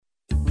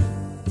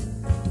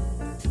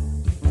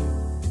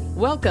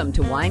Welcome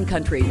to Wine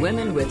Country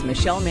Women with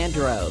Michelle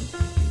Mandreau,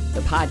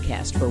 the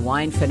podcast for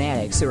wine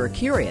fanatics who are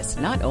curious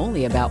not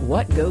only about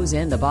what goes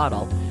in the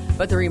bottle,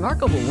 but the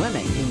remarkable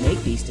women who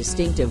make these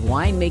distinctive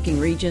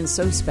winemaking regions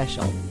so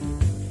special.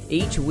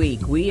 Each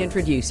week, we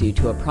introduce you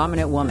to a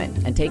prominent woman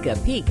and take a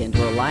peek into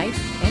her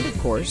life and, of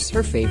course,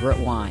 her favorite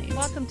wines.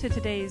 Welcome to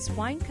today's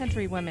Wine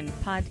Country Women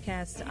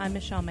podcast. I'm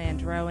Michelle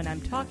Mandreau, and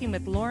I'm talking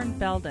with Lauren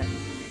Belden,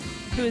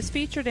 who is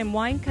featured in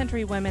Wine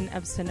Country Women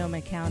of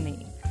Sonoma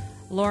County.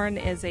 Lauren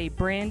is a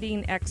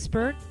branding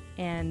expert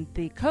and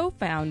the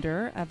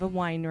co-founder of a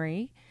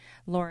winery.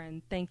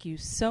 Lauren, thank you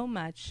so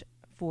much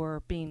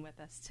for being with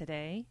us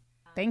today.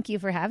 Thank you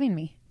for having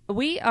me.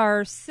 We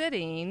are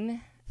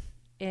sitting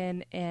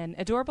in an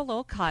adorable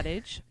little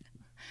cottage.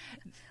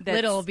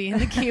 Little being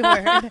the key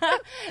word.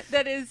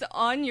 That is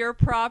on your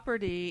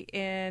property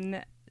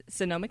in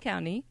Sonoma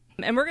County.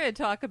 And we're going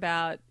to talk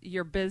about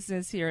your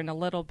business here in a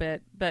little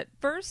bit. But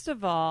first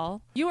of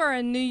all, you are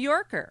a New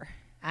Yorker.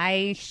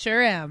 I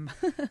sure am.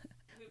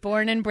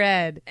 Born and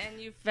bred. And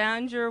you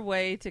found your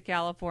way to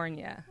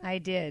California. I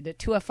did.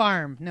 To a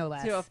farm, no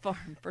less. To a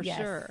farm, for Yes.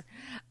 sure.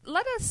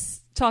 Let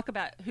us talk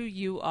about who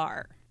you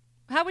are.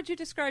 How would you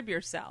describe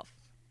yourself?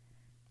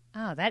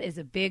 Oh, that is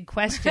a big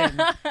question.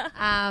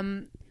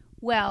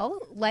 Well,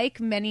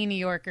 like many New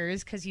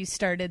Yorkers, because you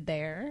started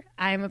there,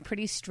 I'm a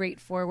pretty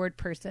straightforward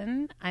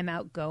person. I'm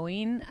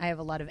outgoing. I have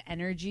a lot of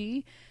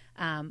energy.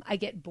 I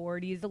get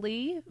bored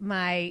easily.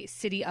 My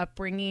city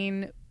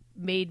upbringing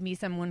made me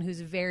someone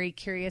who's very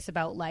curious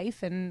about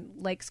life and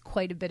likes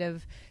quite a bit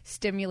of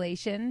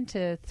stimulation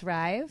to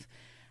thrive.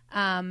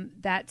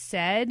 That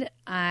said,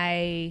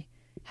 I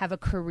have a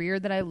career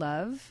that I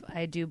love.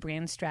 I do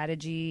brand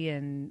strategy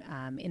and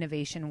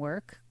innovation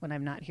work when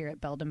I'm not here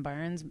at Belden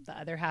Barns. The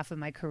other half of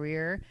my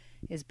career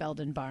is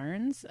Belden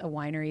Barns, a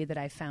winery that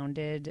I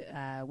founded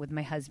with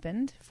my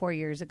husband 4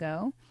 years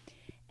ago.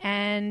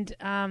 And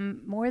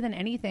more than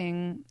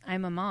anything,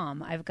 I'm a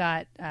mom. I've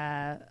got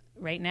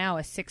right now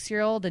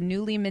a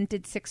newly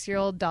minted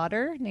 6-year-old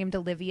daughter named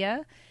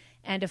Olivia,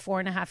 and a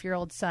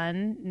 4.5-year-old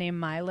son named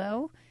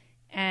Milo.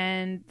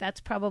 And that's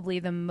probably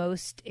the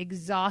most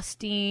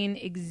exhausting,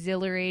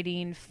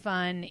 exhilarating,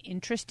 fun,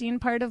 interesting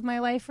part of my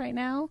life right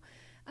now.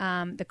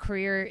 The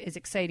career is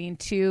exciting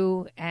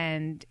too,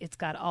 and it's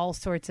got all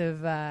sorts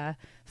of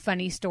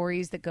funny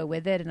stories that go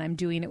with it, and I'm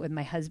doing it with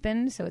my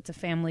husband, so it's a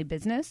family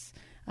business,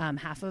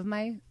 half of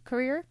my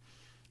career.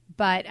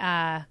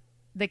 But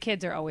the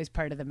kids are always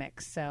part of the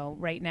mix, so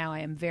right now I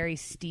am very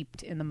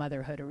steeped in the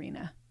motherhood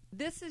arena.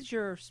 This is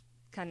your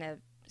kind of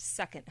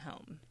second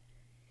home.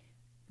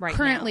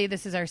 Currently,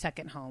 this is our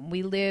second home.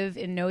 We live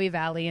in Noe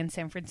Valley in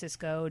San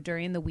Francisco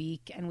during the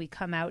week, and we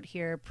come out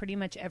here pretty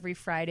much every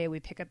Friday.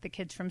 We pick up the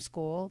kids from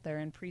school. They're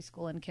in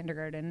preschool and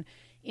kindergarten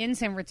in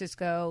San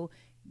Francisco,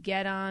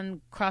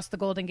 cross the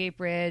Golden Gate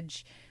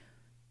Bridge.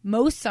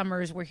 Most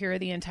summers, we're here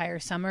the entire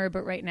summer,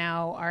 but right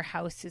now our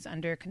house is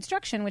under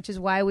construction, which is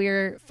why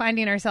we're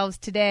finding ourselves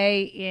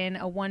today in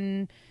a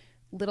one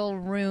little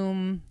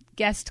room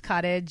guest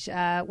cottage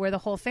where the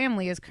whole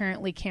family is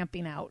currently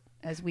camping out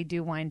as we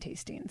do wine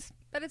tastings.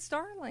 But it's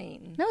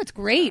darling. No, it's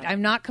great.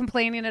 I'm not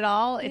complaining at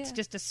all. It's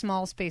just a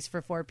small space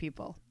for 4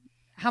 people.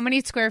 How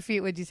many square feet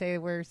would you say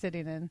we're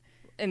sitting in?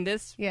 In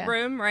this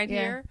room right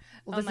here?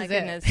 Well, oh, this my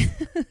is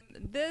goodness.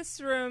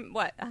 This room,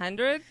 what,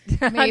 100?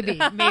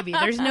 Maybe.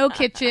 There's no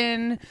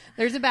kitchen.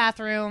 There's a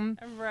bathroom.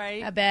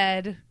 Right. A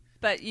bed.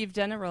 But you've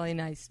done a really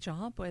nice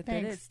job with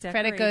it. It's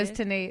decorated. Credit goes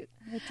to Nate.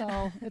 It's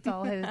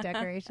all his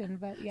decoration.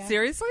 But yeah.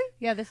 Seriously?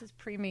 Yeah, this is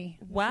pre-me.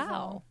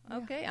 Wow.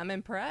 Okay, I'm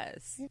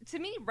impressed. Yeah. To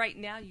me, right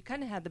now, you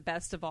kind of have the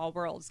best of all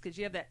worlds because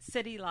you have that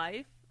city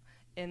life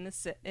in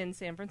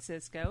San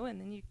Francisco,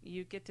 and then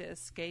you get to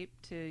escape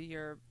to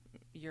your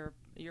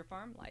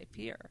farm life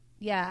here.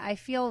 Yeah, I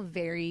feel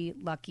very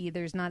lucky.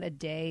 There's not a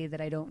day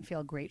that I don't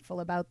feel grateful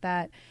about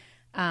that.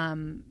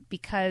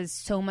 Because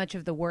so much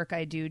of the work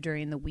I do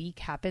during the week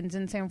happens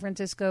in San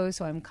Francisco.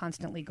 So I'm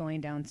constantly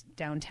going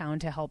downtown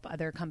to help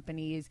other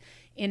companies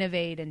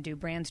innovate and do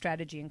brand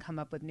strategy and come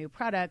up with new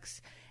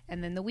products.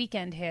 And then the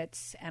weekend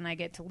hits and I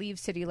get to leave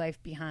city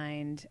life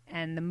behind.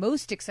 And the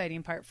most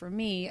exciting part for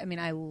me,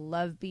 I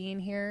love being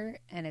here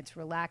and it's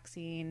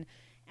relaxing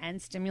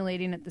and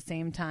stimulating at the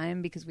same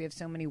time because we have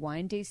so many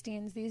wine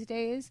tastings these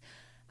days.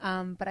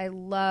 But I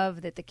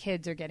love that the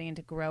kids are getting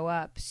to grow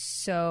up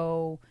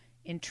so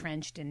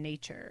entrenched in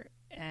nature,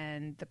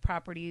 and the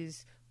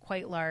property's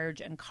quite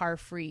large and car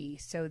free.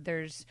 So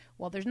there's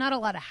not a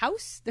lot of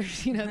house.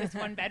 There's this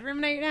 1 bedroom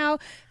right now.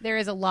 There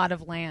is a lot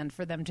of land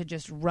for them to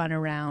just run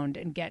around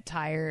and get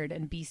tired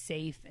and be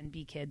safe and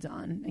be kids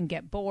on and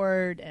get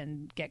bored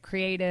and get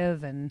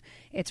creative. And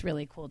it's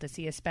really cool to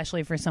see,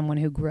 especially for someone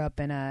who grew up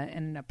in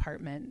an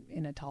apartment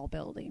in a tall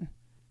building.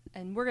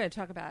 And we're going to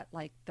talk about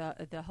like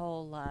the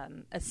whole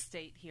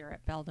estate here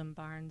at Belden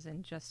Barns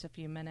in just a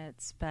few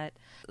minutes. But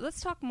let's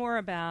talk more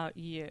about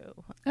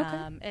you.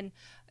 Okay. And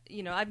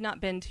I've not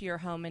been to your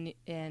home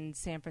in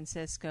San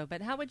Francisco,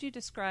 but how would you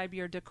describe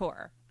your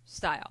decor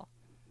style?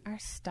 Our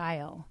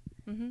style.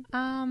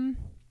 Mm-hmm.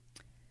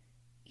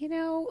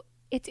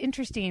 It's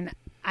interesting.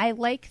 I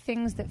like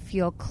things that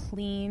feel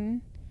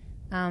clean,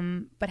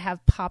 but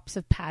have pops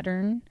of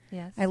pattern.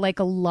 Yes. I like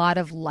a lot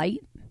of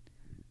light.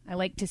 I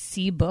like to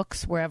see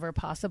books wherever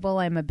possible.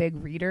 I'm a big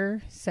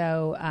reader.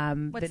 So,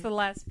 what's the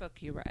last book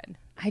you read?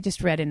 I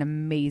just read an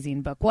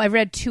amazing book. Well, I've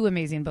read 2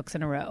 amazing books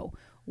in a row.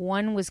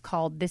 One was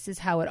called This Is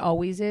How It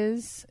Always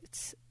Is.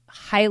 It's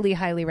highly,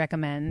 highly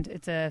recommend.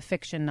 It's a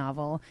fiction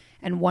novel.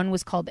 And one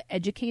was called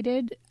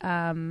Educated,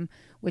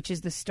 which is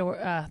the story.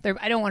 I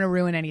don't want to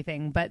ruin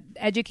anything, but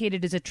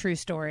Educated is a true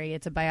story.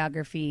 It's a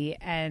biography.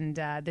 And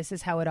This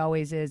Is How It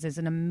Always is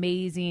an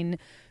amazing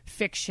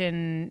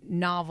fictional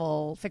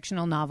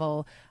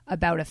novel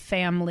about a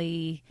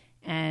family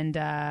and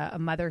a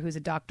mother who's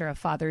a doctor, a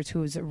father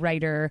who's a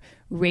writer,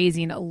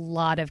 raising a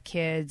lot of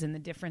kids and the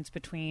difference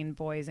between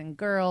boys and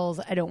girls.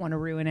 I don't want to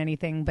ruin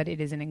anything, but it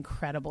is an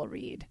incredible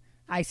read.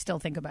 I still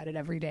think about it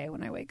every day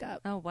when I wake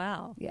up. Oh,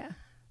 wow. Yeah.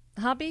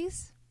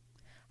 Hobbies?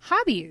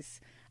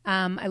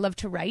 I love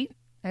to write.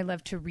 I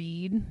love to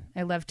read.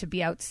 I love to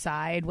be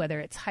outside,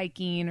 whether it's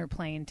hiking or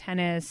playing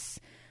tennis.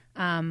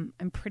 I'm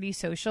pretty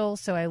social,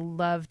 so I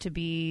love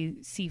to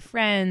see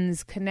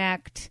friends,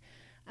 connect.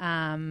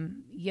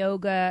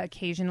 Yoga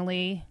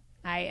occasionally.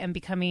 I am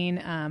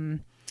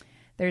becoming...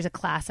 There's a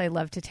class I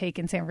love to take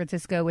in San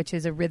Francisco, which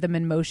is a rhythm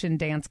and motion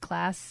dance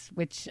class,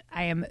 which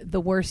I am the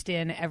worst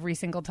in every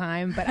single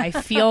time, but I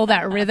feel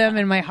that rhythm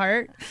in my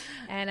heart,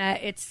 and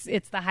it's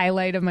the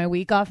highlight of my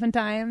week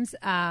oftentimes.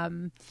 It's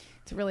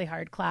a really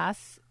hard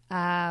class.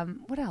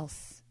 What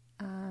else?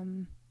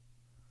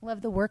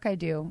 Love the work I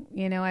do.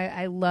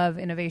 I love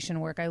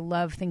innovation work. I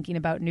love thinking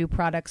about new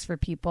products for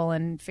people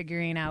and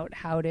figuring out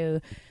how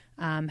to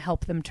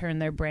help them turn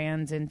their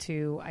brands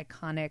into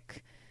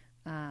iconic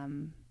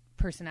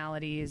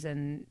personalities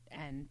and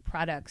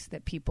products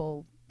that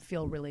people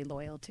feel really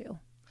loyal to.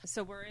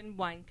 So we're in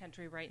wine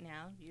country right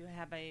now. You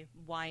have a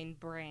wine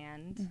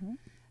brand. Mm-hmm.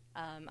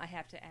 I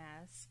have to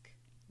ask,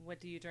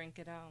 what do you drink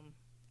at home?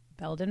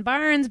 Belden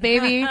Barns,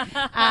 baby.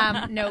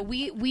 No,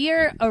 we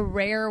are a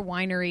rare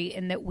winery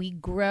in that we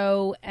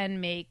grow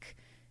and make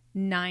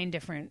 9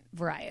 different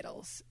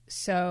varietals.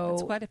 So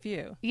that's quite a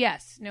few.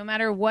 Yes, no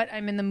matter what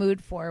I'm in the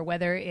mood for,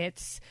 whether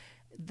it's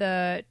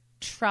the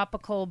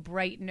tropical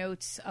bright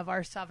notes of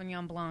our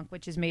Sauvignon Blanc,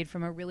 which is made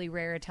from a really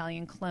rare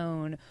Italian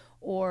clone,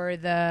 or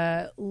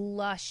the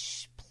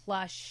lush,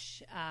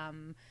 plush,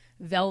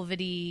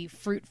 velvety,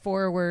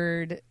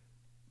 fruit-forward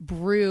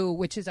brew,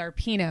 which is our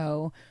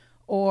Pinot,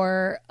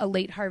 or a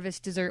late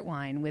harvest dessert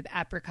wine with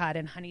apricot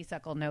and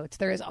honeysuckle notes.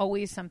 There is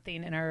always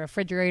something in our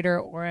refrigerator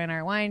or in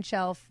our wine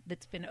shelf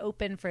that's been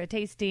open for a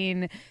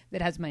tasting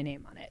that has my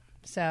name on it.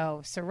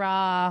 So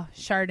Syrah,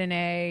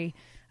 Chardonnay,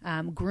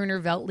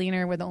 Gruner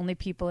Veltliner. We're the only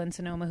people in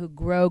Sonoma who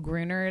grow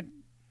Gruner.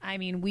 I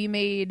mean, we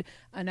made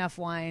enough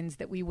wines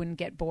that we wouldn't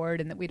get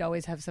bored and that we'd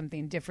always have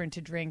something different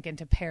to drink and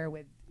to pair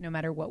with no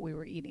matter what we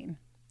were eating.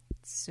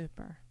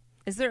 Super.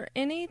 Is there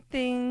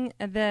anything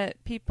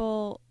that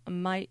people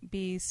might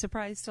be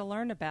surprised to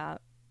learn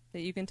about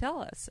that you can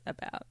tell us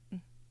about?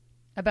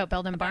 About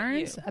Belden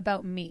Barns? You.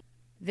 About me.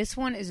 This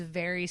one is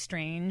very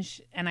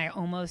strange, and I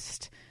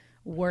almost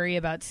worry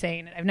about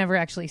saying it. I've never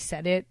actually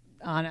said it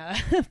on a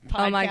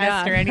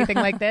podcast or anything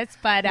like this,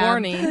 but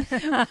warning.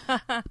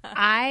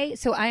 I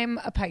am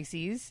a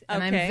Pisces,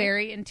 and okay. I'm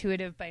very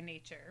intuitive by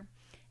nature.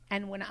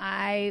 And when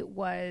I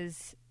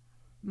was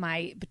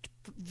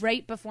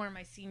right before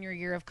my senior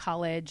year of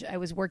college, I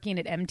was working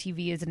at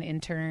MTV as an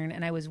intern,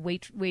 and I was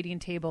waiting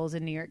tables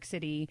in New York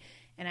City,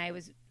 and I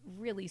was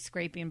really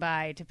scraping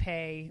by to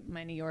pay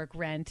my New York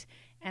rent.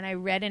 And I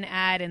read an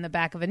ad in the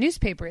back of a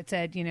newspaper. It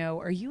said,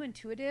 are you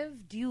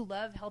intuitive? Do you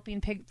love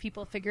helping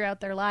people figure out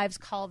their lives?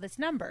 Call this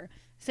number.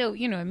 So,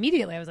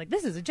 immediately I was like,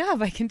 this is a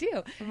job I can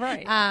do.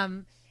 Right.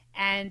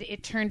 And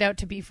it turned out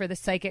to be for the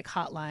psychic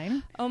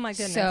hotline. Oh, my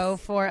goodness. So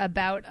for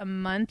about a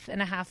month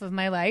and a half of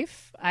my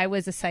life, I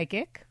was a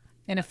psychic,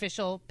 an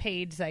official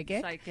paid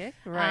psychic. Psychic,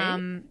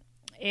 right.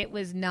 It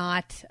was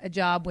not a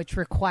job which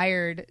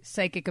required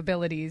psychic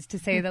abilities, to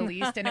say the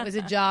least. And it was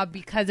a job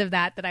because of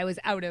that I was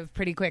out of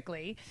pretty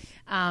quickly.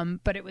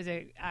 But it was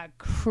a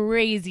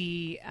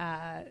crazy,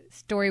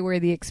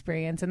 story-worthy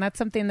experience. And that's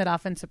something that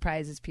often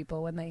surprises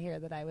people when they hear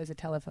that I was a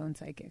telephone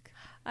psychic.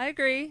 I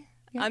agree.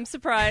 Yeah. I'm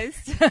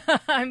surprised.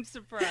 I'm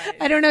surprised.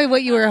 I don't know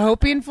what you were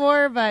hoping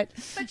for, but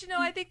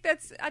I think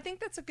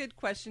that's a good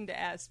question to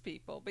ask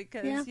people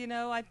because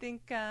I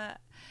think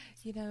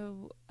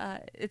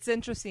it's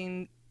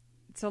interesting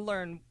to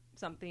learn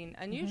something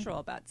unusual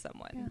about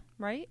someone,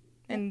 right?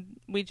 Yeah. And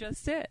we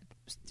just did.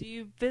 Do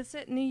you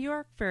visit New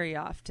York very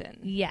often?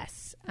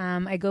 Yes.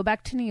 I go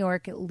back to New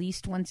York at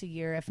least once a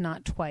year, if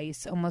not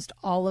twice. Almost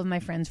all of my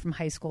friends from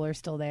high school are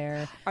still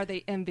there. Are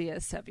they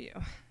envious of you?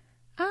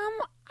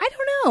 I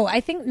don't know.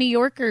 I think New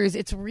Yorkers,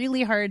 it's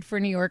really hard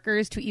for New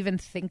Yorkers to even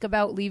think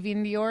about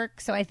leaving New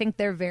York. So I think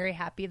they're very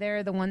happy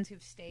there, the ones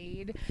who've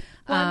stayed.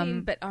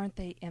 Well, but aren't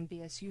they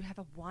envious? You have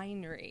a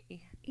winery.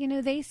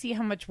 They see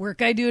how much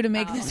work I do to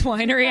make this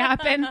winery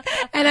happen.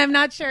 And I'm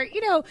not sure,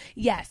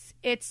 yes,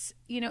 it's,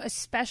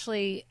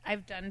 especially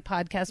I've done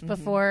podcasts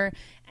before,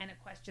 and a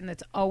question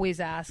that's always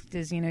asked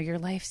is, your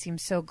life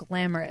seems so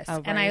glamorous. Oh,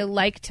 right. And I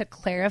like to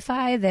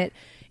clarify that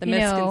the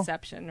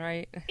misconception,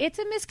 right? It's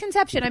a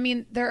misconception. I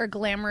mean, there are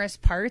glamorous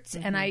parts,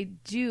 and I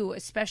do,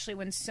 especially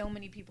when so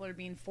many people are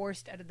being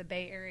forced out of the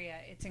Bay Area.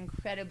 It's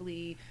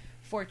incredibly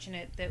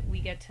fortunate that we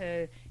get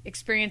to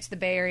experience the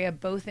Bay Area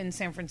both in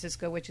San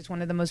Francisco, which is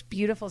one of the most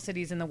beautiful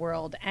cities in the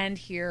world, and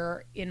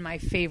here in my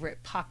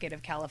favorite pocket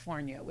of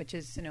California, which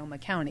is Sonoma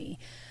County.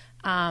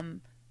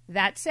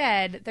 That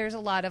said, there's a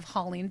lot of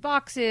hauling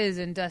boxes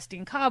and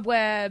dusting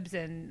cobwebs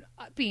and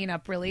being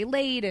up really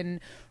late and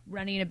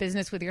running a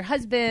business with your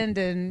husband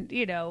and,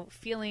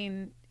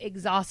 feeling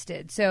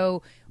exhausted.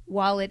 So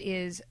while it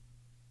is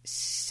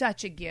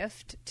such a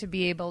gift to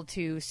be able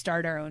to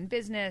start our own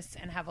business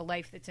and have a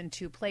life that's in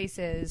two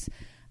places,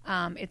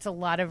 it's a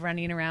lot of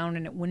running around,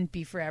 and it wouldn't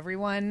be for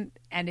everyone.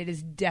 And it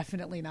is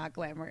definitely not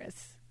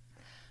glamorous.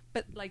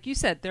 But like you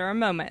said, there are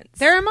moments.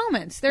 There are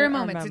moments.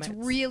 It's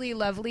really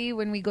lovely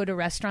when we go to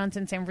restaurants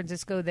in San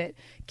Francisco that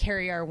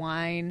carry our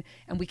wine,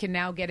 and we can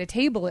now get a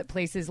table at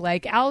places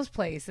like Al's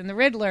Place and the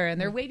Riddler,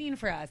 and they're waiting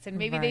for us. And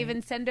maybe they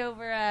even send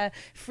over a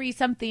free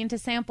something to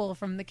sample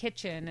from the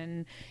kitchen.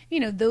 And,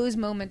 those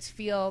moments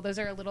those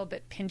are a little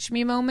bit pinch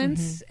me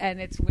moments, and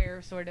it's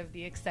where sort of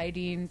the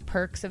exciting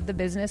perks of the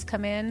business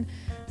come in.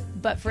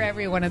 But for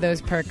every one of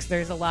those perks,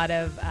 there's a lot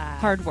of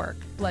hard work,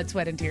 blood,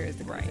 sweat, and tears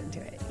that goes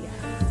into it.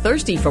 Yeah.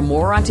 Thirsty for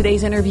more on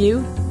today's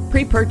interview?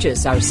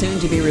 Pre-purchase our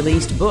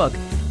soon-to-be-released book,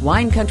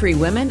 Wine Country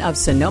Women of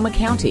Sonoma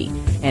County,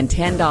 and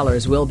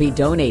 $10 will be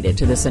donated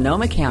to the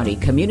Sonoma County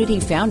Community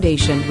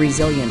Foundation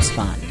Resilience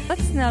Fund.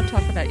 Let's now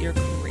talk about your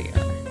career.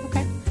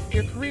 Okay.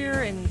 Your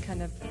career, and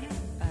kind of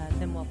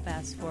then we'll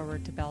fast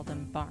forward to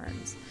Belden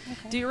Barnes.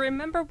 Okay. Do you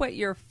remember what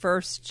your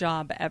first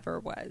job ever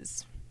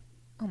was?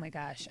 Oh my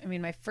gosh. I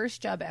mean, my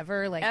first job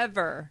ever,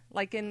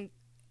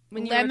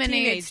 when you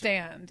lemonade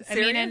stand.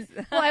 Serious?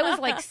 I was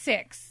like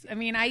 6. I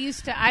mean, I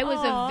was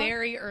a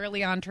very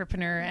early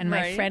entrepreneur, and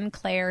my friend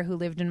Claire, who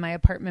lived in my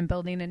apartment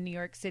building in New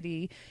York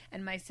City,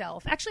 and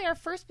myself. Actually, our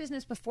first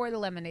business before the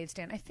lemonade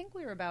stand, I think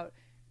we were about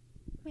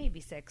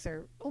maybe 6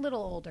 or a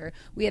little older.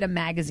 We had a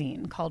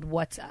magazine called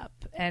What's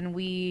Up, and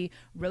we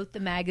wrote the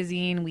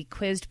magazine. We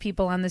quizzed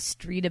people on the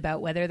street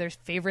about whether their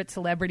favorite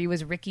celebrity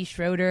was Ricky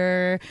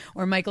Schroeder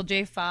or Michael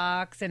J.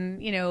 Fox, and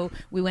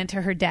we went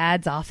to her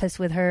dad's office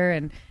with her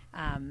and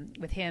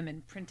with him,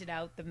 and printed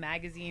out the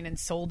magazine and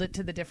sold it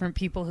to the different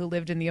people who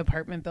lived in the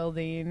apartment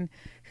building,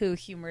 who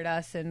humored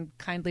us and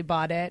kindly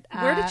bought it.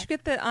 Where did you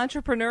get the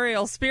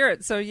entrepreneurial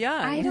spirit so young?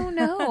 I don't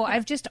know.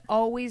 I've just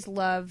always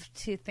loved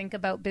to think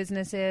about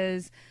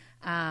businesses.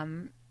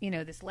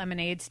 This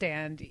lemonade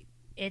stand,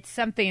 it's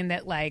something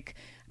that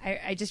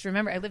I just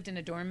remember I lived in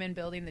a doorman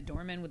building. The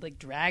doorman would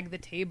drag the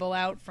table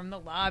out from the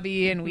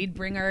lobby, and we'd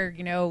bring our,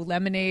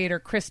 lemonade or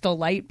Crystal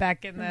Light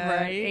back in the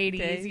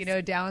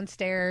 80s,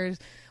 downstairs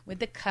with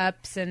the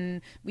cups,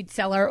 and we'd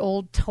sell our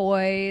old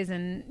toys.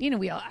 And,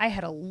 I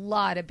had a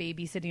lot of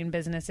babysitting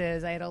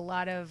businesses. I had a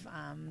lot of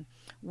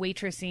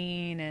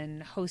waitressing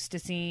and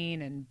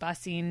hostessing and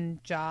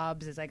busing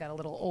jobs as I got a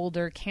little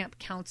older, camp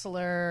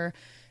counselor,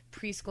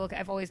 preschool.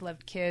 I've always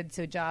loved kids,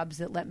 so jobs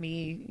that let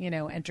me,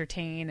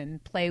 entertain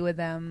and play with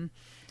them.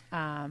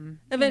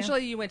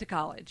 Eventually you went to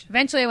college.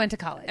 Eventually I went to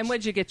college. And what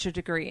did you get your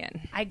degree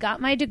in? I got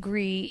my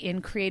degree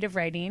in creative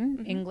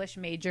writing, English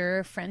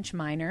major, French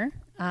minor.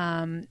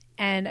 And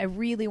I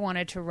really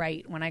wanted to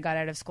write when I got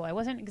out of school. I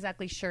wasn't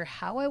exactly sure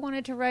how I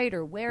wanted to write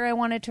or where I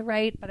wanted to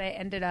write, but I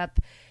ended up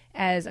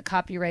as a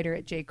copywriter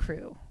at J.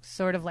 Crew,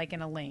 sort of like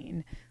in a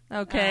lane.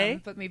 Okay.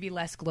 But maybe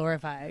less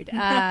glorified.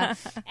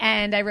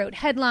 And I wrote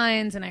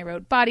headlines, and I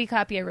wrote body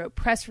copy. I wrote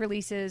press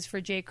releases for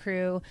J.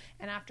 Crew.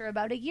 And after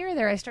about a year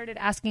there, I started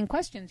asking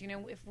questions.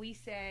 If we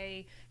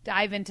say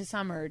dive into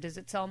summer, does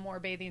it sell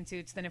more bathing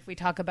suits than if we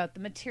talk about the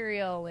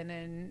material in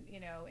an,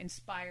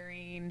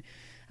 inspiring,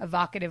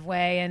 evocative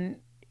way? And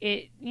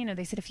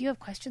they said, if you have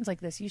questions like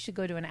this, you should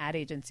go to an ad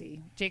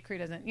agency. J. Crew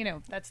doesn't,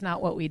 that's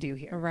not what we do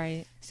here.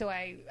 Right. So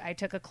I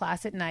took a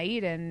class at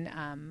night and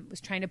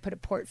was trying to put a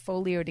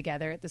portfolio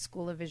together at the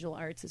School of Visual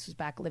Arts. This was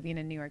back living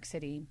in New York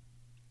City.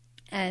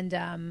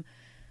 And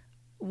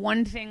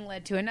one thing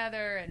led to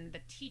another, and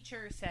the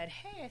teacher said,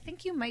 hey, I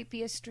think you might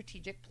be a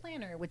strategic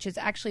planner, which is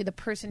actually the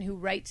person who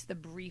writes the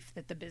brief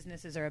that the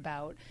businesses are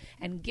about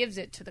and gives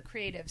it to the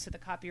creatives, so the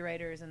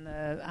copywriters and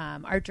the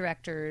art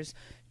directors,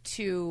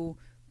 to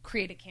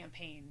create a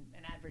campaign,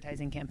 an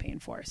advertising campaign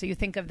for. So you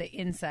think of the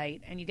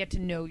insight, and you get to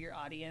know your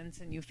audience,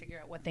 and you figure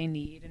out what they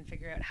need and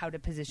figure out how to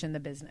position the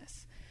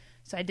business.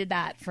 So I did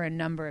that for a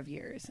number of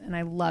years, and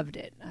I loved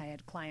it. I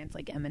had clients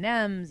like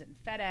M&M's and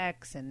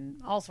FedEx and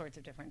all sorts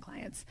of different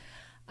clients.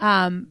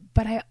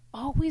 But I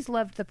always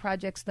loved the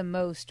projects the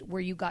most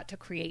where you got to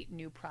create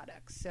new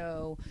products.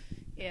 So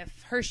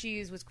if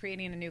Hershey's was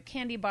creating a new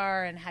candy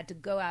bar and had to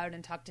go out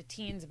and talk to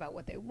teens about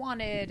what they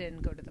wanted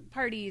and go to the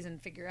parties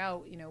and figure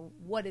out,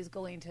 what is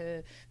going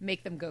to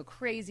make them go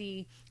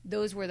crazy,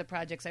 those were the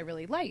projects I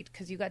really liked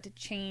because you got to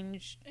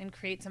change and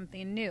create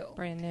something new.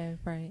 Brand new,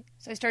 right.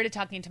 So I started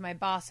talking to my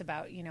boss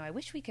about, I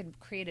wish we could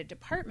create a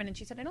department. And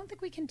she said, I don't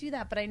think we can do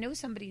that, but I know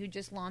somebody who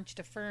just launched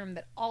a firm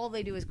that all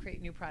they do is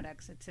create new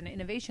products. It's an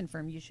innovation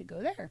firm. You should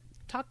go there.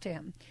 Talk to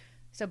him.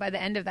 So by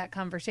the end of that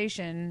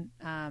conversation,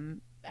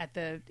 at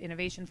the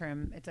innovation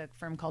firm, it's a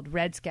firm called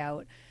Red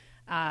Scout,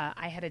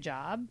 I had a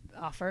job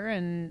offer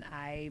and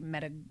I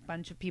met a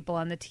bunch of people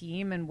on the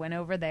team and went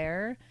over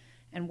there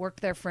and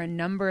worked there for a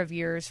number of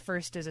years,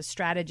 first as a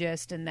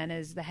strategist and then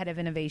as the head of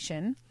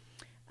innovation.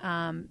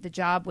 The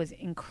job was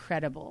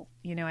incredible.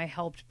 I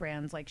helped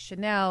brands like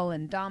Chanel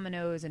and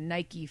Domino's and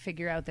Nike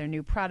figure out their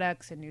new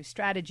products and new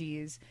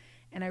strategies.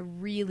 And I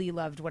really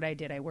loved what I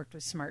did. I worked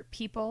with smart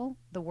people.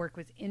 The work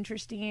was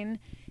interesting.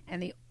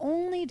 And the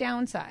only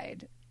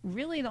downside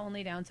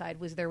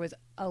was there was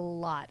a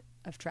lot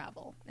of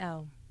travel.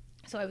 Oh.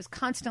 So I was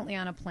constantly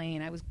on a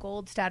plane. I was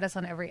gold status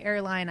on every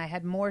airline. I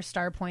had more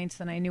star points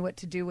than I knew what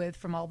to do with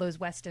from all those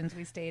Westins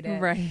we stayed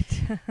in.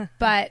 Right.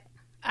 But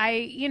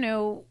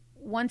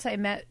once I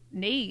met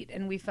Nate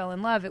and we fell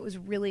in love, it was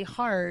really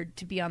hard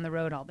to be on the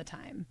road all the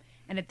time.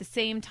 And at the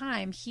same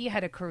time, he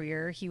had a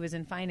career. He was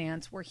in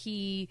finance where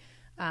he...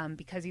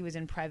 because he was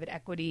in private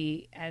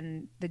equity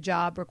and the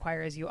job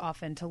requires you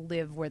often to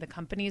live where the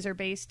companies are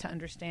based to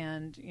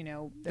understand,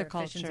 their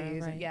culture,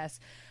 efficiencies. right. And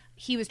yes,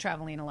 he was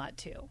traveling a lot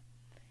too.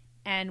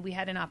 And we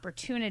had an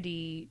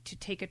opportunity to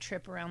take a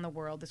trip around the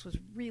world. This was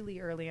really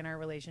early in our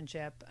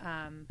relationship,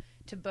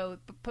 to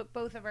put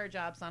both of our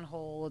jobs on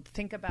hold,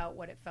 think about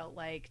what it felt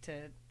like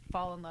to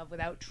fall in love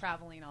without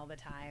traveling all the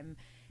time.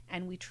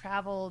 And we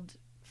traveled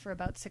for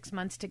about 6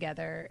 months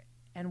together.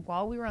 And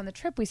while we were on the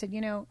trip, we said,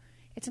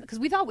 it's because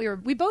we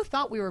both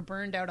thought we were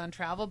burned out on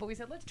travel, but we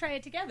said, let's try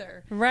it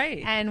together.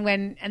 Right.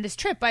 And this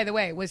trip, by the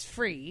way, was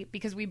free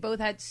because we both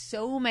had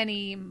so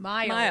many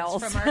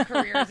miles from our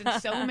careers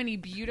and so many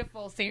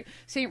beautiful St.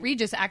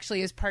 Regis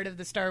actually is part of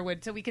the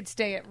Starwood. So we could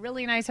stay at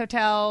really nice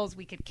hotels.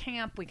 We could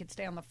camp. We could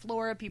stay on the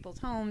floor of people's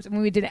homes. I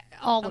mean, we did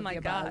all of the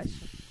above. Gosh.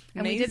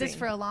 And we did this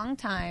for a long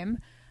time.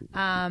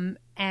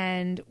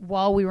 And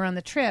while we were on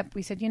the trip,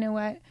 we said, you know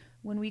what?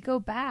 When we go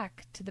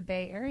back to the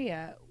Bay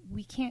Area,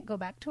 we can't go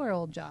back to our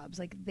old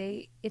jobs.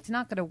 It's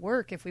not going to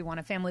work if we want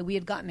a family. We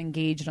had gotten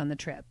engaged on the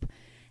trip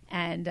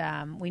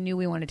and we knew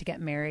we wanted to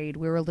get married.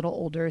 We were a little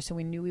older, so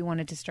we knew we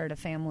wanted to start a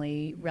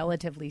family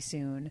relatively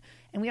soon.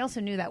 And we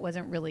also knew that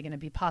wasn't really going to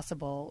be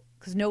possible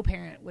because no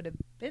parent would have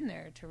been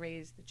there to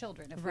raise the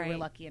children if we were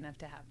lucky enough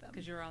to have them.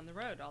 Because you're on the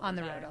road all the time. On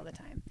the road all the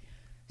time.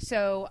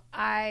 So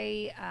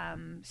I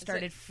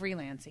started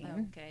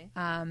freelancing,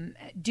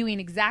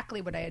 doing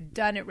exactly what I had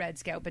done at Red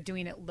Scout, but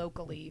doing it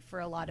locally for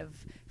a lot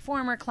of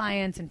former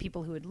clients and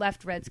people who had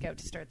left Red Scout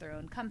to start their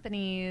own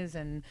companies,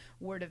 and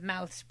word of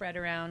mouth spread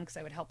around because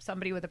I would help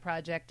somebody with a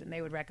project and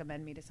they would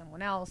recommend me to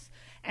someone else.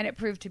 And it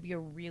proved to be a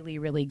really,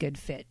 really good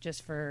fit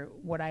just for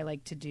what I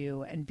like to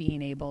do and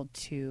being able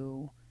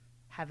to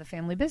have a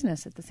family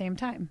business at the same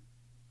time.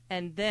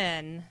 And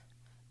then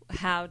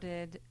how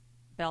did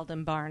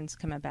Belden Barns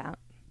come about?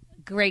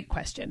 Great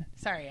question.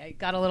 Sorry, I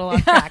got a little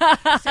off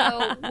track.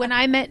 So when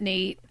I met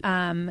Nate,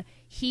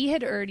 he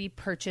had already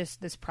purchased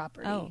this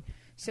property. Oh,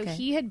 so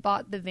he had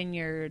bought the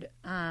vineyard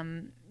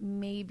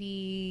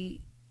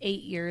maybe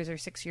 8 years or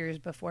 6 years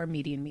before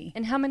meeting me.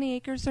 And how many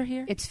acres are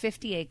here? It's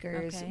 50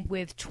 acres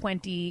with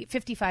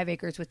 55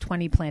 acres with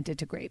 20 planted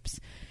to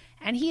grapes.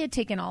 And he had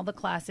taken all the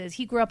classes.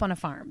 He grew up on a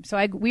farm.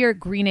 So we are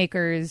Green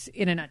Acres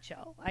in a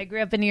nutshell. I grew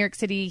up in New York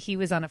City. He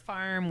was on a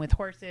farm with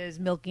horses,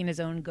 milking his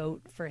own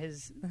goat for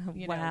his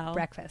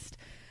breakfast.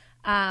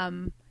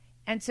 And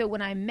so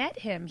when I met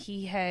him,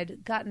 he had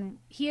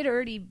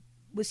already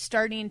was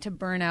starting to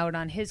burn out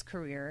on his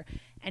career,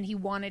 and he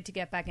wanted to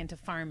get back into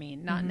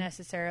farming, not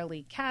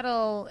necessarily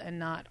cattle and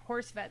not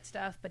horse vet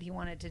stuff, but he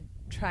wanted to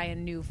try a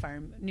new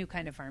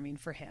kind of farming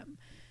for him.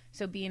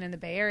 So being in the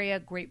Bay Area,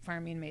 grape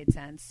farming made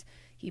sense.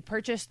 He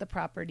purchased the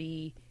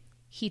property.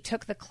 He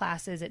took the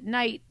classes at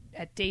night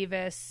at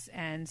Davis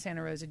and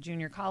Santa Rosa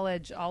Junior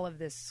College, all of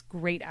this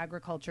great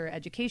agriculture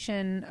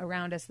education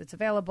around us that's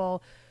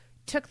available,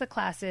 took the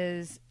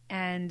classes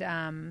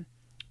and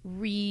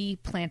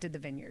replanted the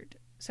vineyard.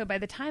 So by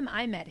the time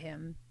I met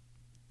him,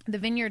 the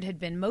vineyard had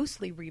been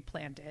mostly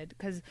replanted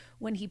because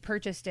when he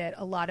purchased it,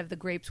 a lot of the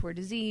grapes were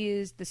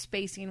diseased. The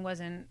spacing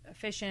wasn't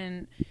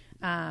efficient.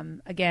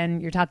 Again,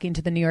 you're talking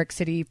to the New York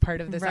City part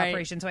of this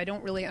operation, so I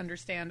don't really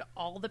understand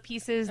all the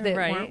pieces that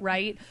weren't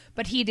right,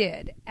 but he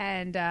did.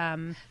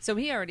 And so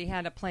he already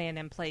had a plan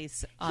in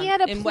place he had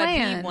a plan. What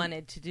he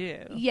wanted to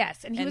do.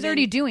 Yes, and he was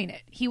already doing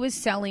it. He was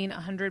selling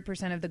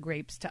 100% of the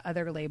grapes to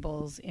other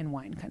labels in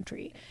wine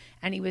country,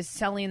 and he was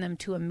selling them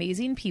to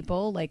amazing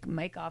people like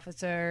Mike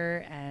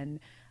Officer and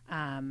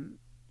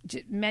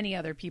many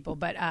other people,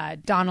 but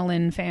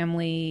Donnellan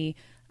family,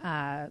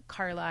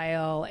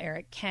 Carlisle,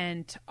 Eric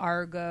Kent,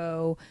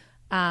 Argo,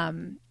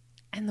 and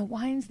the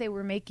wines they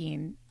were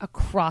making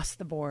across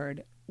the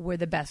board were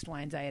the best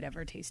wines I had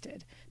ever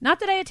tasted. Not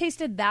that I had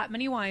tasted that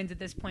many wines at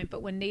this point,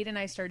 but when Nate and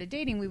I started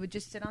dating, we would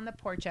just sit on the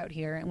porch out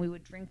here and we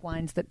would drink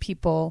wines that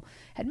people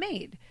had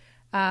made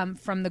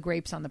from the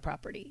grapes on the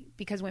property.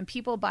 Because when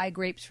people buy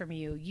grapes from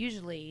you,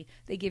 usually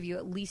they give you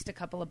at least a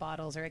couple of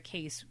bottles or a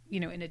case,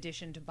 in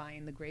addition to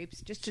buying the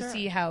grapes, just to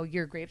see how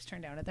your grapes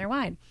turned out at their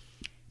wine.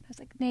 I was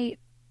like, Nate,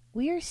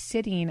 we are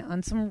sitting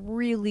on some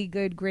really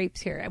good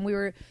grapes here. And we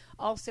were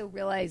also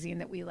realizing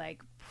that we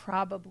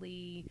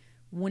probably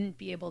wouldn't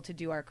be able to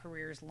do our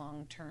careers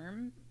long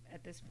term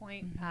at this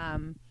point.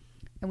 And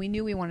we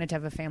knew we wanted to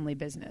have a family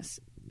business.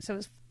 So it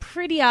was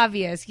pretty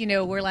obvious,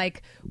 we're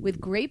like, with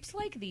grapes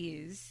like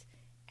these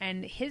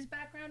and his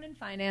background in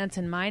finance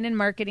and mine in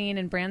marketing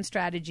and brand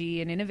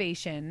strategy and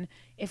innovation,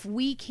 if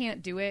we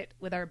can't do it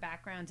with our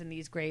backgrounds in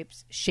these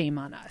grapes, shame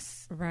on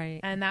us. Right.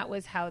 And that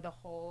was how the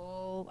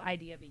whole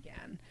idea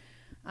began.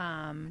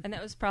 And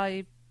that was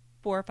probably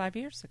 4 or 5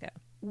 years ago.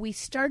 We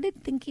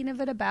started thinking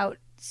of it about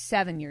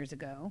 7 years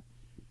ago.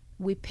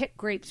 We picked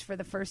grapes for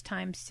the first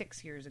time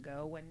 6 years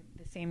ago, when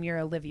the same year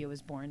Olivia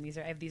was born.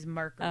 I have these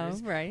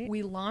markers. Oh, right.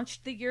 We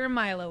launched the year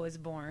Milo was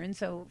born,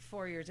 so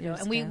 4 years ago.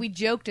 And we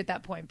joked at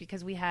that point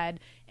because we had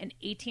an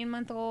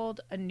 18-month-old,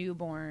 a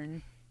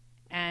newborn,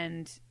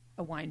 and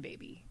a wine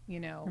baby,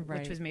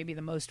 which was maybe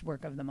the most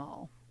work of them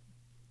all.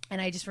 And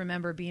I just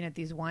remember being at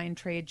these wine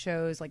trade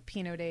shows like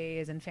Pinot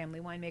Days and Family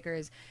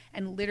Winemakers,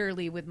 and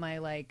literally with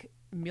my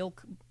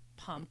milk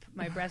pump,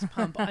 my breast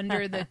pump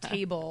under the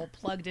table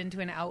plugged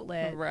into an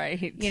outlet.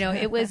 Right.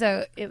 It was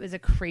a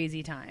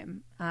crazy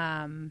time.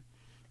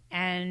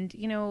 And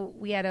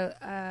we had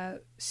a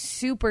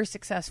super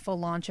successful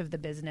launch of the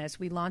business.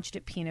 We launched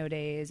at Pinot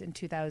Days in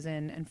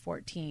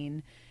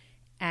 2014,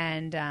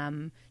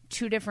 and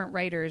two different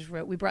writers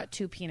wrote. We brought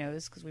 2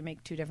 Pinots because we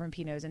make 2 different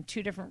Pinots, and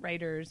 2 different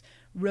writers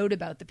wrote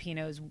about the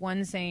Pinots.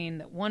 One saying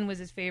that one was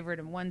his favorite,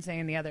 and one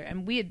saying the other.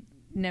 And we had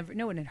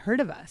no one had heard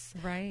of us,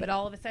 right? But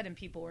all of a sudden,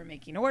 people were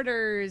making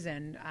orders,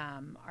 and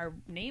our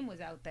name was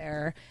out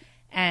there.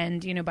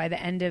 And by the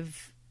end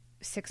of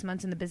 6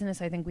 months in the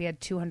business, I think we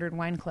had 200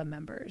 wine club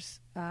members,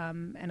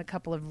 and a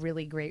couple of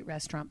really great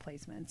restaurant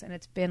placements. And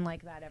it's been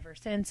like that ever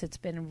since. It's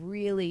been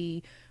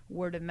really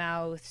word of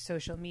mouth,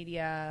 social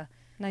media.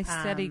 Nice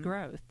steady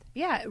growth.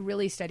 Yeah,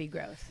 really steady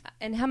growth.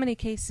 And how many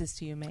cases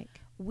do you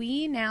make?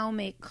 We now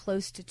make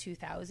close to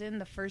 2,000.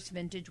 The first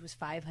vintage was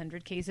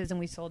 500 cases,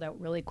 and we sold out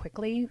really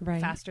quickly,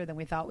 faster than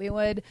we thought we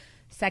would.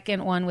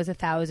 Second one was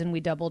 1,000. We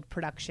doubled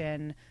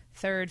production.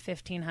 Third,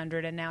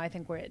 1,500, and now I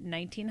think we're at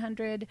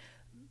 1,900.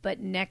 But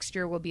next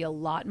year will be a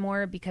lot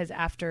more, because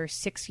after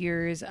 6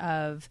 years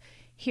of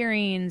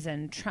hearings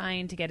and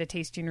trying to get a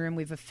tasting room,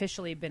 we've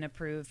officially been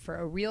approved for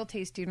a real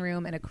tasting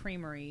room and a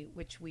creamery,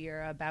 which we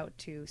are about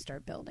to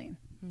start building.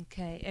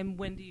 Okay. And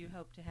when do you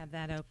hope to have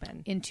that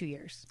open? In 2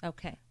 years.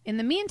 Okay. In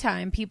the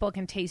meantime, people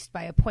can taste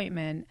by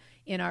appointment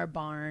in our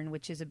barn,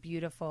 which is a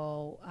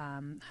beautiful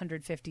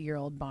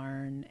 150-year-old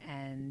barn.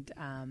 And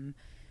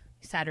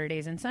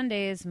Saturdays and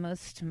Sundays,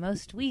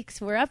 most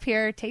weeks, we're up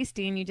here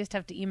tasting. You just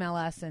have to email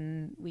us,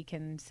 and we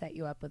can set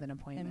you up with an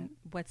appointment. And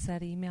what's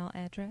that email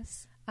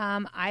address?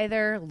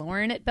 Either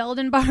Lauren at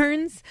Belden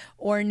Barns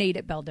or Nate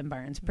at Belden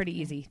Barns. Pretty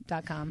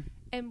easy.com.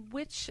 And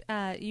which,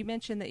 you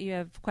mentioned that you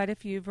have quite a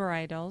few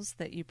varietals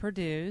that you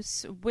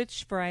produce.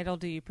 Which varietal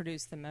do you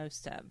produce the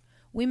most of?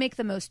 We make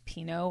the most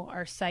Pinot.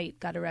 Our site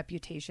got a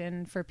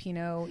reputation for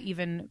Pinot,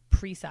 even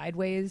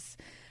pre-Sideways,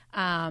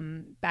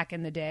 back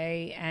in the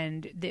day.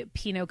 And the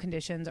Pinot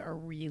conditions are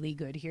really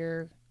good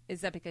here.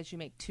 Is that because you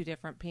make 2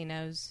 different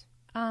Pinots?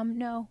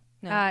 No.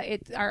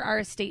 It's our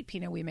estate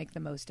Pinot we make the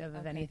most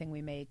of anything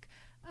we make.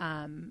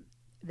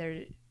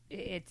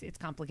 It's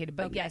complicated,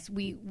 but yes,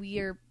 we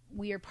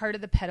are part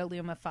of the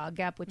Petaluma fog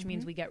gap, which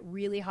means we get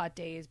really hot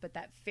days, but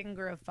that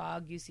finger of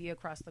fog you see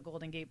across the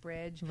Golden Gate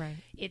Bridge,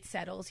 it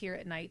settles here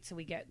at night, so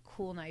we get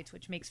cool nights,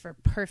 which makes for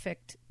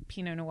perfect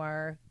Pinot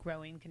Noir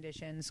growing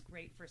conditions.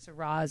 Great for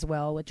Syrah as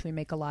well, which we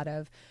make a lot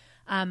of.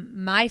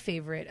 My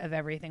favorite of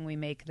everything we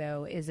make,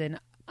 though, is an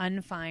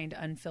unfined,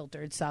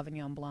 unfiltered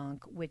Sauvignon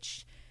Blanc,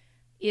 which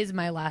is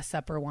my Last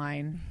Supper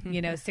wine.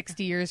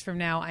 60 years from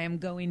now, I am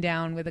going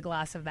down with a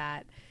glass of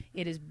that.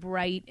 It is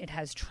bright. It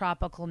has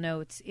tropical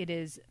notes. It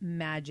is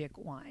magic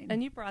wine.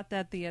 And you brought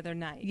that the other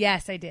night.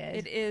 Yes, I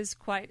did. It's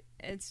quite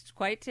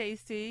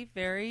tasty.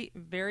 Very,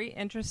 very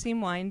interesting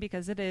wine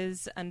because it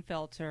is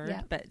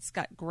unfiltered, but it's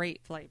got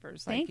great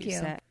flavors, like you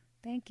said.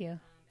 Thank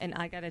you. And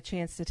I got a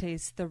chance to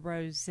taste the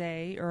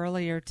rosé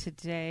earlier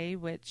today,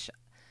 which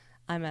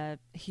I'm a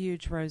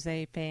huge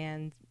rosé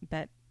fan,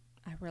 but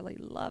I really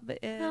love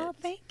it. Oh,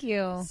 thank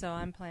you. So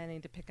I'm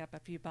planning to pick up a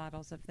few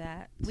bottles of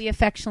that. We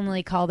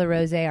affectionately call the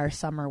rosé our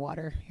summer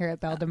water here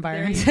at Belden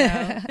Barns.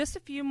 There you go. Just a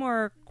few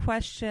more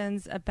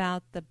questions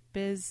about the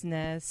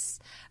business.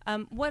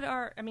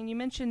 You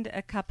mentioned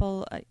a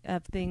couple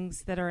of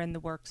things that are in the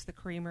works, the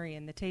creamery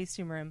and the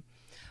tasting room.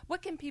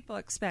 What can people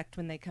expect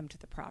when they come to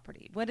the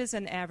property? What is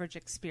an average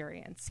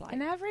experience like?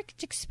 An average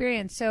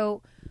experience.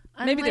 So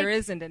maybe there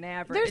isn't an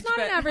average. There's not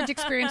an average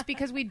experience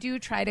because we do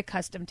try to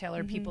custom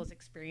tailor people's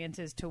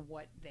experiences to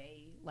what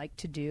they like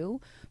to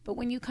do. But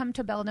when you come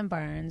to Belden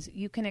Barns,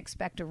 you can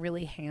expect a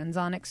really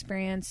hands-on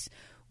experience.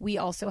 We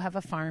also have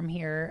a farm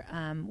here.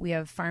 We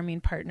have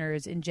farming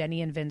partners in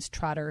Jenny and Vince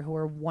Trotter, who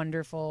are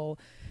wonderful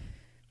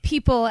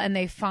people, and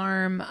they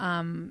farm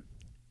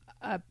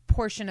a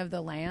portion of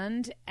the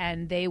land,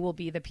 and they will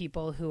be the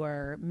people who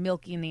are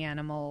milking the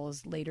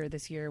animals later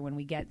this year when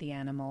we get the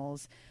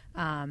animals,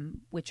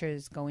 which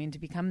is going to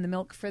become the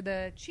milk for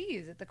the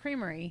cheese at the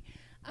creamery.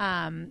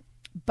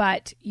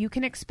 But you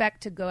can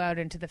expect to go out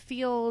into the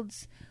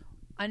fields,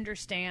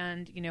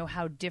 understand,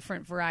 how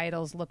different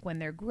varietals look when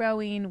they're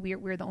growing.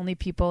 We're the only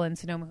people in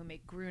Sonoma who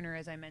make Gruner,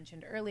 as I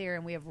mentioned earlier,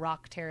 and we have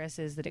rock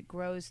terraces that it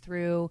grows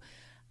through.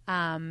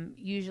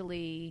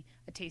 Usually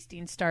a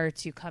tasting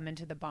starts, you come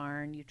into the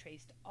barn, you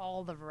taste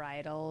all the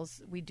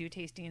varietals. We do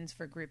tastings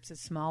for groups as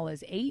small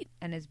as 8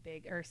 and as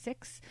big, or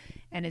 6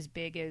 and as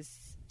big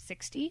as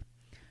 60.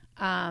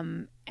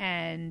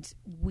 And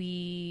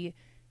we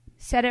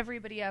set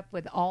everybody up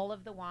with all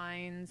of the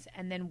wines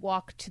and then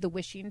walk to the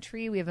wishing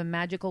tree. We have a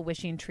magical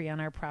wishing tree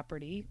on our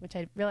property, which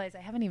I realize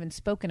I haven't even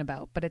spoken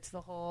about, but it's the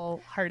whole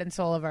heart and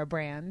soul of our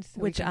brand.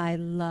 So I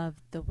love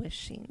the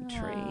wishing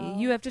tree.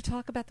 You have to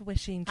talk about the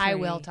wishing tree. I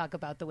will talk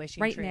about the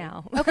wishing tree. Right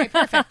now. Okay,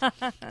 perfect.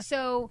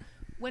 So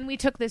when we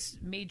took this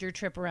major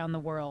trip around the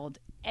world,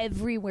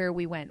 everywhere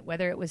we went,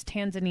 whether it was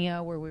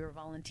Tanzania where we were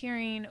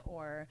volunteering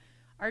or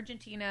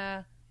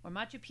Argentina or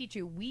Machu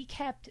Picchu, we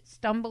kept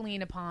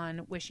stumbling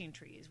upon wishing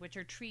trees, which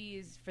are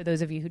trees, for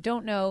those of you who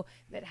don't know,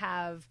 that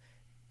have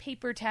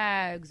paper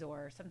tags,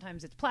 or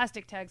sometimes it's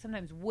plastic tags,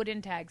 sometimes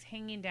wooden tags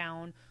hanging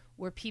down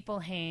where people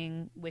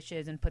hang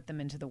wishes and put them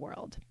into the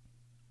world.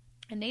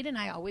 And Nate and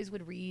I always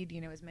would read,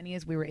 as many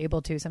as we were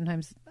able to.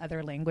 Sometimes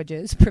other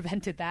languages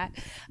prevented that.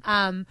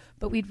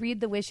 But we'd read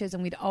the wishes,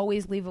 and we'd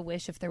always leave a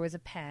wish if there was a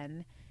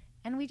pen.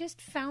 And we just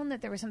found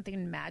that there was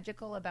something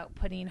magical about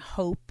putting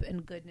hope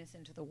and goodness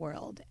into the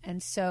world.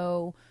 And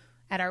so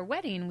at our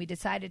wedding, we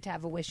decided to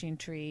have a wishing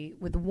tree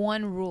with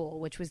one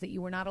rule, which was that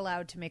you were not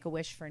allowed to make a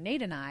wish for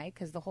Nate and I,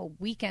 because the whole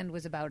weekend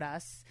was about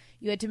us.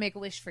 You had to make a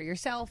wish for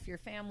yourself, your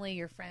family,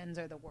 your friends,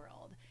 or the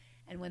world.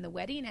 And when the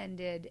wedding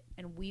ended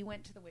and we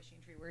went to the wishing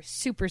tree, we were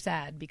super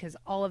sad because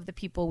all of the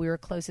people we were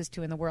closest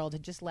to in the world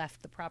had just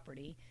left the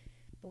property.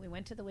 But we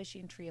went to the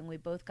wishing tree and we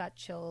both got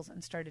chills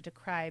and started to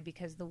cry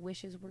because the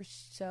wishes were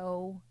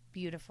so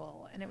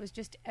beautiful. And it was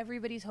just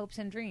everybody's hopes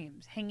and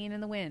dreams hanging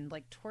in the wind,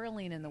 like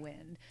twirling in the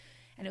wind.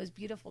 And it was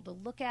beautiful to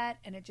look at.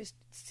 And it just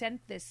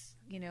sent this,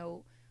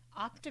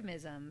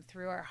 optimism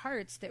through our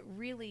hearts that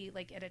really,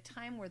 like, at a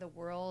time where the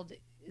world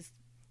is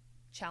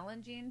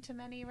challenging to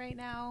many right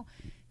now,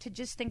 to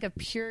just think of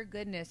pure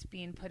goodness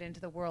being put into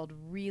the world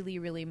really,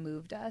 really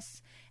moved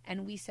us.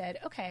 And we said,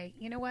 okay,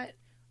 you know what?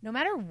 No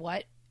matter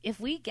what, if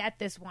we get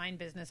this wine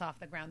business off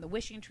the ground, the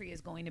wishing tree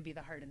is going to be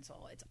the heart and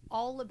soul. It's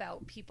all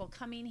about people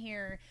coming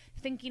here,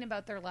 thinking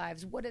about their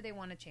lives. What do they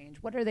want to change?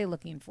 What are they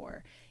looking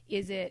for?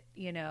 Is it,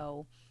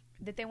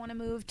 that they want to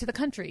move to the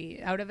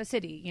country out of a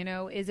city?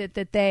 Is it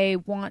that they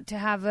want to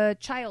have a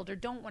child or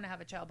don't want to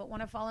have a child but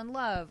want to fall in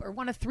love, or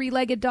want a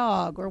 3-legged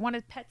dog, or want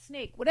a pet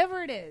snake?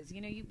 Whatever it is,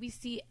 we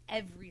see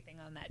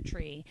everything on that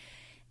tree.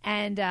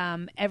 And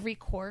every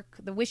cork,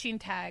 the wishing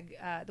tag,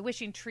 the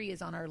wishing tree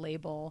is on our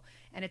label,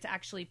 and it's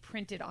actually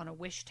printed on a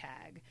wish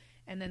tag.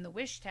 And then the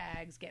wish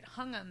tags get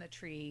hung on the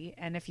tree.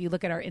 And if you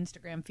look at our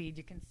Instagram feed,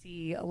 you can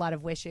see a lot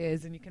of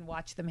wishes, and you can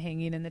watch them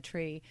hanging in the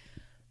tree.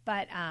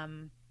 But,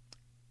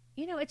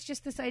 it's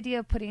just this idea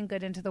of putting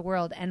good into the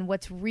world. And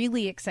what's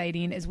really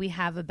exciting is we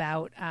have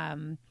about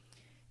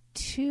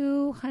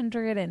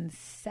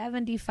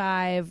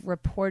 275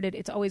 reported,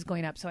 it's always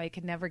going up, so I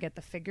could never get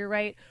the figure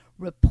right,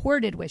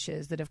 reported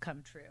wishes that have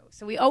come true.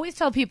 So we always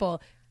tell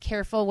people,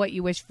 careful what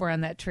you wish for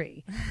on that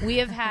tree. We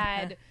have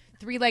had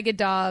 3-legged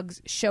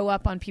dogs show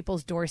up on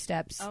people's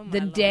doorsteps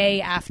the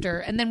day after,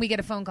 and then we get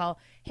a phone call,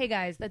 hey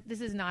guys,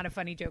 this is not a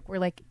funny joke. We're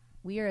like,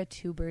 we are a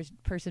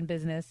 2-person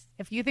business.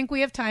 If you think we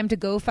have time to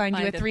go find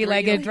you a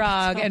 3-legged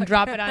dog and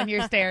drop it on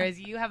your stairs,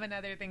 you have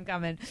another thing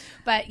coming.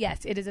 But yes,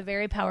 it is a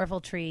very powerful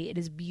tree. It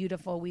is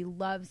beautiful. We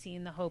love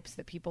seeing the hopes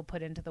that people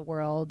put into the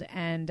world.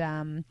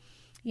 And,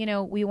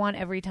 we want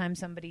every time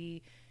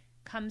somebody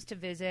comes to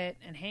visit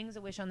and hangs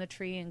a wish on the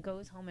tree and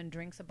goes home and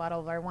drinks a bottle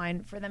of our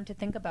wine, for them to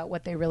think about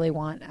what they really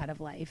want out of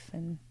life.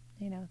 And,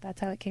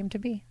 that's how it came to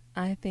be.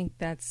 I think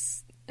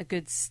that's a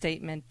good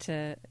statement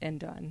to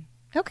end on.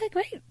 Okay,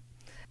 great.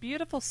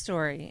 Beautiful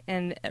story.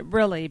 And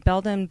really,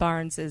 Belden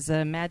Barns is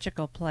a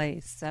magical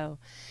place. So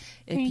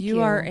if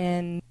you are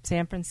in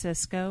San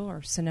Francisco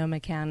or Sonoma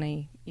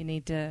County, you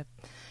need to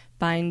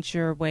find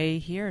your way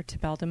here to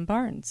Belden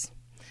Barns.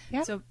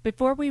 Yep. So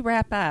before we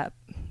wrap up,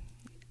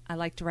 I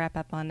like to wrap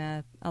up on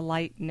a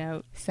light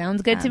note.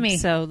 Sounds good to me.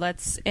 So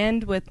let's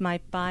end with my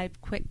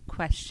 5 quick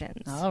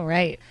questions. All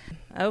right.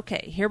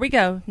 Okay, here we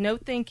go. No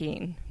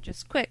thinking,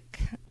 just quick.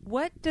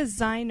 What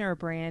designer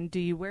brand do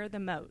you wear the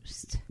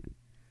most?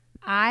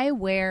 I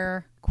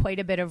wear quite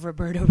a bit of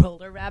Roberta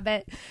Roller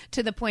Rabbit,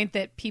 to the point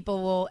that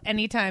people will,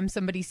 anytime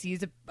somebody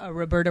sees a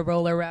Roberta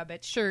Roller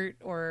Rabbit shirt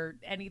or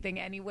anything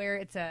anywhere,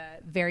 it's a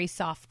very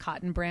soft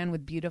cotton brand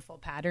with beautiful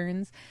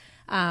patterns.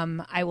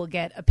 I will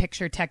get a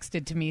picture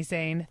texted to me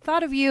saying,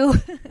 "Thought of you."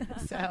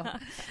 So I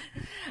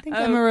think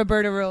I'm a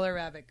Roberta Roller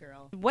Rabbit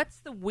girl. What's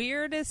the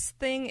weirdest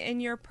thing in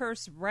your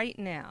purse right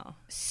now?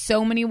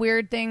 So many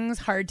weird things,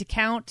 hard to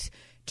count.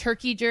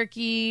 Turkey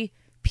jerky,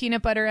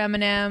 peanut butter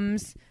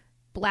M&Ms,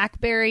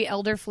 blackberry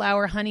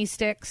elderflower honey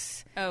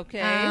sticks.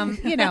 Okay.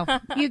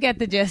 You get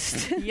the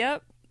gist.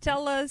 Yep.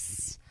 Tell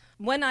us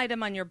one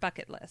item on your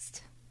bucket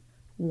list.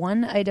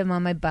 One item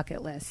on my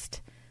bucket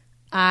list.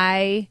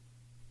 I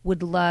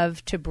would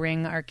love to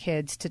bring our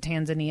kids to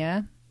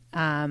Tanzania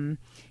and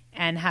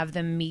have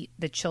them meet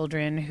the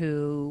children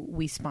who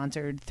we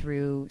sponsored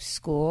through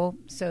school.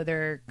 So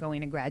they're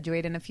going to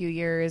graduate in a few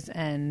years,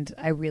 and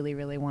I really,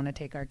 really want to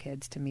take our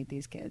kids to meet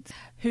these kids.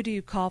 Who do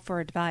you call for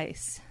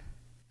advice?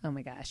 Oh,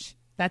 my gosh.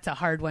 That's a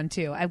hard one,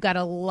 too. I've got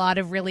a lot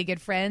of really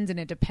good friends, and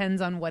it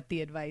depends on what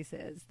the advice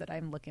is that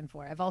I'm looking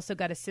for. I've also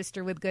got a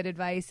sister with good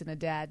advice and a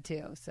dad,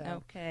 too. So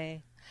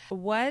okay.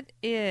 What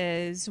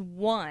is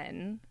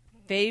one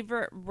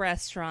favorite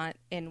restaurant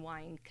in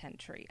wine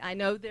country? I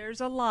know there's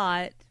a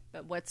lot,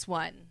 but what's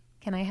one?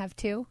 Can I have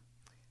two?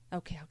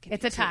 Okay, I'll give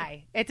It's you a two.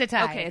 tie. It's a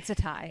tie. Okay, it's a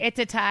tie. It's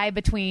a tie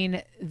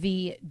between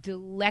the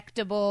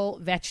delectable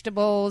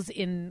vegetables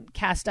in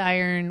cast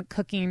iron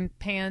cooking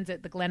pans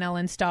at the Glen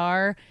Ellen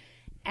Star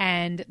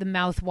and the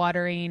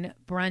mouth-watering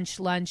brunch,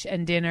 lunch,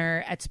 and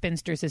dinner at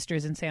Spinster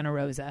Sisters in Santa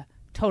Rosa.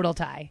 Total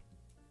tie.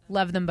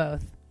 Love them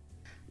both.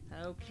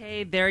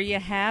 Okay, there you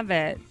have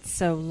it.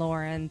 So,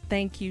 Lauren,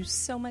 thank you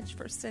so much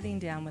for sitting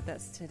down with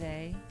us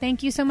today.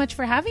 Thank you so much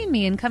for having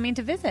me and coming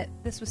to visit.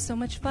 This was so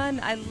much fun.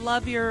 I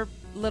love your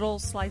little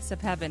slice of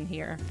heaven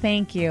here.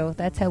 Thank you.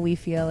 That's how we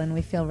feel, and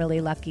we feel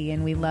really lucky,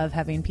 and we love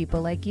having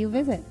people like you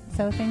visit.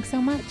 So thanks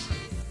so much.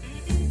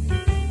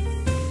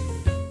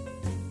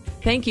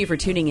 Thank you for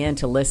tuning in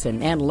to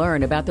listen and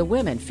learn about the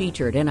women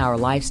featured in our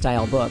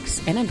lifestyle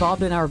books and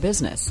involved in our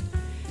business.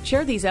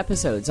 Share these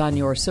episodes on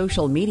your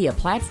social media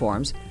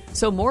platforms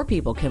so more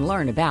people can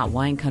learn about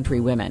Wine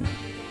Country Women.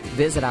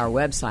 Visit our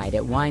website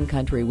at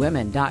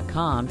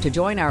winecountrywomen.com to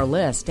join our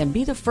list and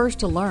be the first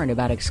to learn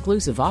about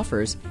exclusive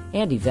offers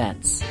and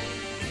events.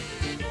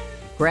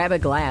 Grab a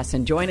glass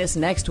and join us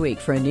next week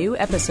for a new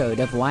episode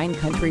of Wine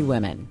Country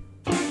Women.